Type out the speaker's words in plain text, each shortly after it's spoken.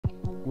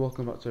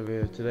welcome back to a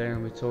video. Today I'm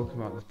going to be talking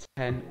about the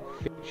 10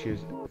 fixtures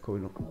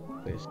coming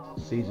up this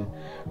season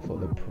for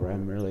the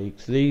Premier League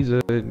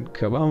season.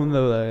 Come on the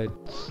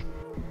lads.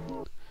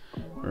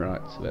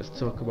 Right, so let's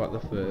talk about the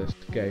first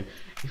game.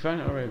 If you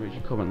find it already, make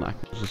sure you comment, like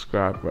and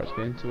subscribe. Let's get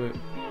into it.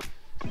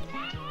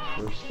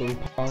 Crystal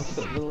Palace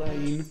at the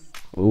Lane.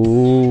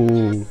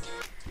 Ooh.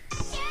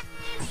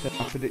 So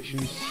my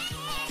predictions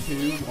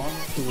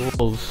 2-1 to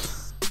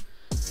Wolves.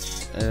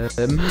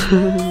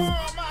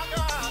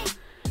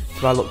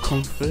 Do I look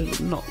confident?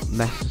 Not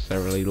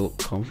necessarily look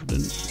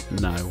confident,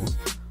 no.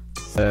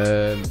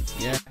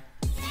 Yeah.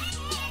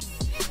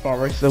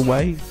 Forest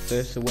away,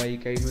 first away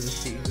game of the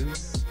season.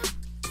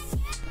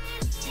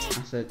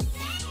 I said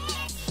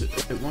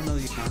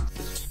 1-0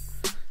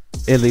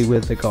 United. Illy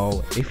with the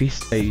goal. If he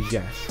stays,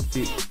 yes.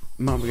 He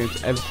might be going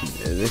to Everton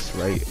at this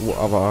rate, what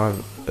have I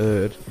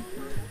heard.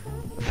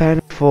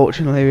 Then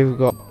unfortunately we've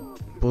got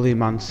bully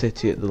Man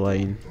City at the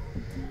Lane.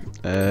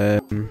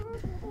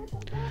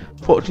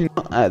 Fortunately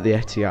not at the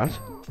Etihad,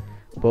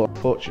 but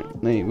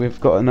unfortunately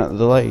we've gotten at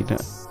the Lane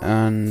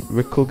and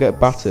we could get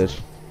battered.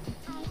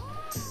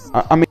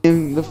 I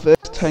mean, the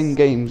first 10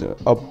 games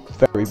are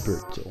very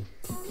brutal,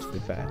 to be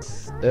fair.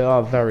 They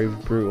are very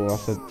brutal. I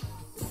said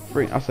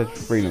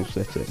 3-0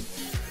 City.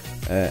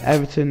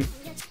 Everton,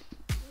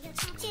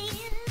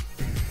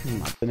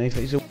 I don't know if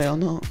it's away or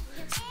not.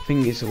 I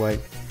think it's away.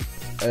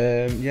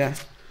 Yeah.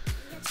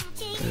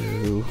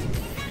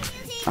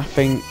 I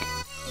think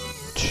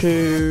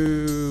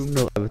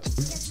 2-0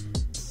 Everton.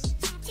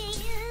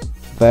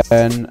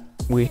 Then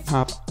we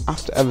have,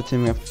 after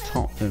Everton, we have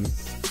Tottenham.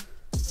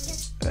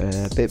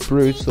 A bit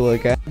brutal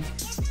again.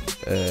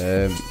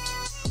 I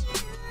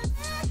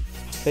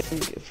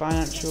think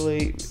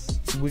financially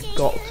we've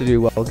got to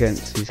do well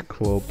against these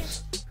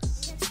clubs.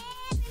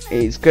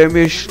 It's going to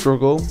be a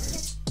struggle,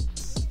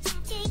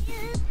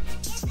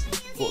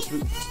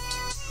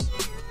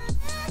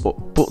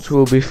 but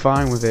we'll be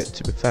fine with it.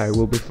 To be fair,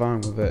 we'll be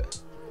fine with it.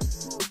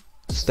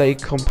 Stay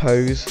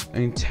composed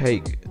and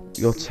take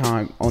your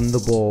time on the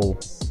ball.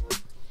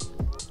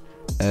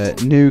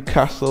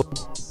 Newcastle.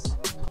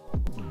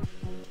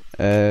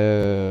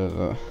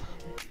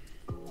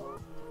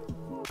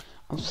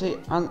 I'll say,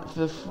 and for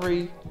the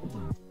 3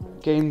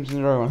 games in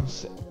a row, I'm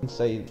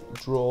saying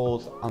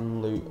draws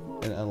and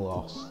and a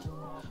loss.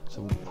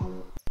 So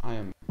I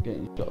am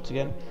getting shocked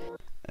again.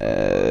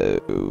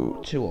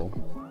 2-0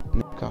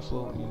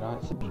 Newcastle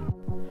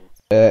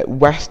United.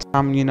 West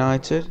Ham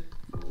United.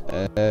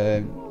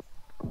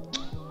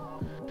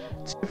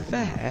 To be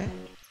fair,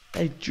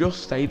 they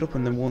just stayed up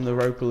and then won the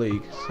Europa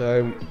League,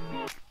 so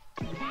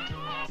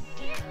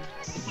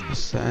I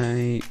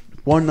say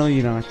 1-0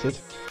 United.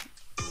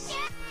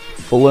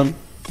 Fulham,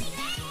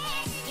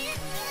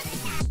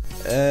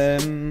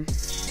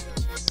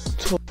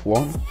 tough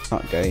one,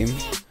 that game.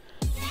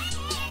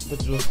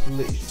 They've just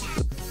literally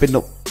been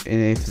up in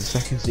here for the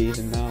second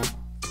season now.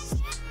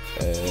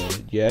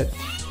 Yeah,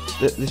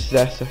 this is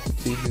their second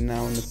season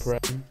now in the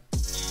Prem.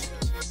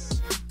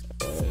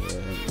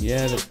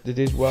 Yeah, they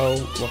did well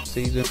last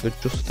season. They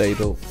just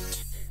stayed up.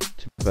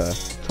 To be fair,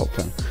 top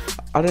 10.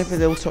 I don't think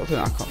they were top 10.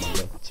 I can't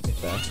remember. To be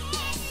fair,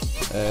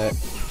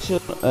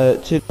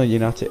 2-0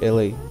 United,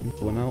 Illy, and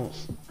someone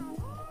else.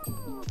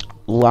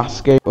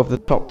 Last game of the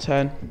top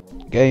 10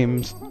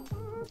 games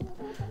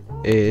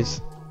is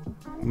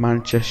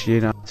Manchester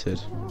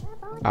United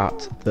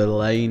at the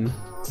Lane.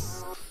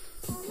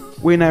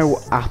 We know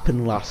what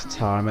happened last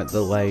time at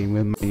the Lane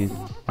with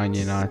Man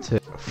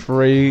United.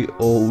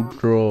 3-3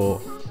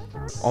 draw.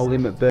 Ollie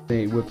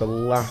McBurney with the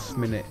last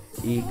minute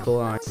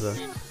equaliser,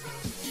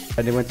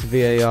 and it went to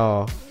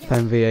VAR.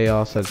 Then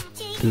VAR said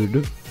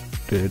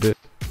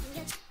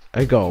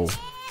a goal.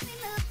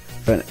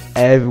 Then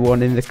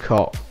everyone in the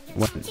cop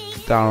went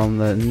down on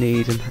their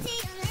knees and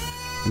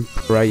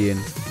praying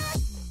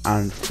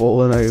and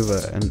falling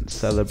over and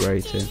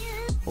celebrating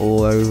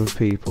all over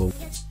people.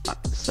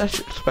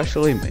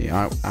 Especially me.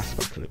 I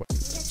especially went.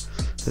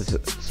 It's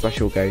a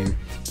special game.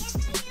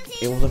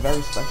 It was a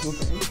very special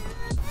game.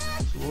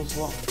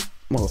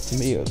 Well, to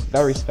me it was a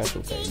very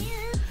special game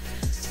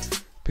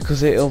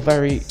because it was a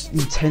very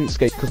intense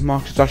game because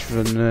Marcus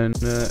Rashford and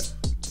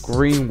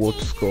Greenwood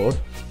scored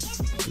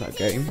in that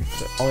game.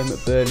 So Ollie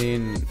McBurney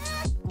and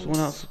someone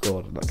else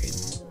scored in that game.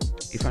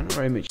 If you find it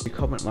very much, you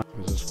comment, like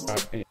and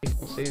subscribe, and if you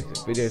want to see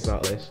videos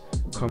like this,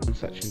 comment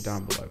section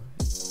down below.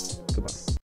 Goodbye.